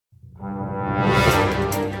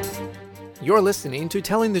You're listening to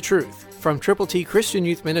Telling the Truth from Triple T Christian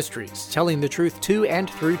Youth Ministries, telling the truth to and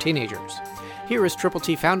through teenagers. Here is Triple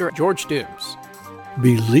T founder George Dooms.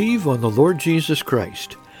 Believe on the Lord Jesus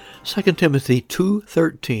Christ. 2 Timothy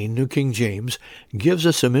 2:13, New King James, gives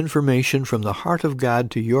us some information from the heart of God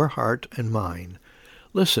to your heart and mine.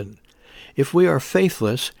 Listen, if we are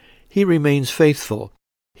faithless, He remains faithful.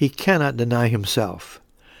 He cannot deny Himself.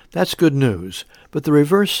 That's good news, but the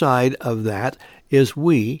reverse side of that is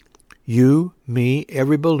we, you, me,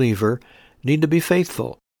 every believer, need to be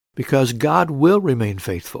faithful, because God will remain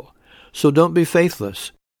faithful. So don't be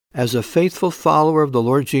faithless. As a faithful follower of the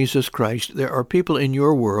Lord Jesus Christ, there are people in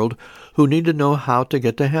your world who need to know how to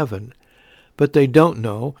get to heaven. But they don't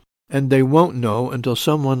know, and they won't know until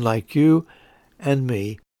someone like you and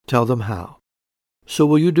me tell them how. So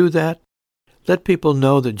will you do that? Let people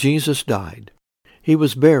know that Jesus died. He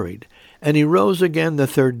was buried, and He rose again the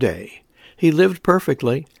third day. He lived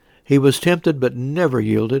perfectly. He was tempted but never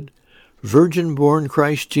yielded. Virgin-born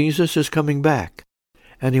Christ Jesus is coming back,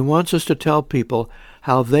 and He wants us to tell people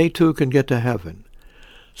how they too can get to heaven.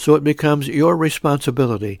 So it becomes your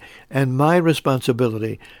responsibility and my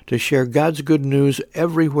responsibility to share God's good news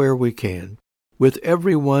everywhere we can, with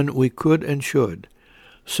everyone we could and should.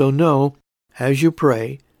 So know, as you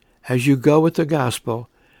pray, as you go with the gospel,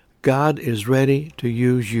 God is ready to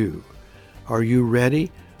use you. Are you ready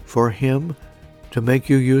for Him to make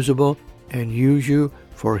you usable and use you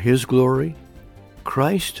for His glory?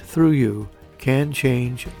 Christ through you can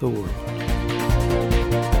change the world.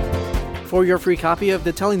 For your free copy of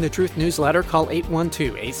the Telling the Truth newsletter, call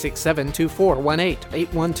 812-867-2418,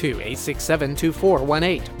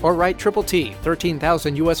 812-867-2418, or write Triple T,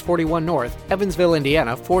 13,000 U.S. 41 North, Evansville,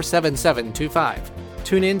 Indiana, 47725.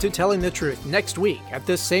 Tune in to Telling the Truth next week at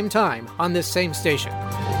this same time on this same station.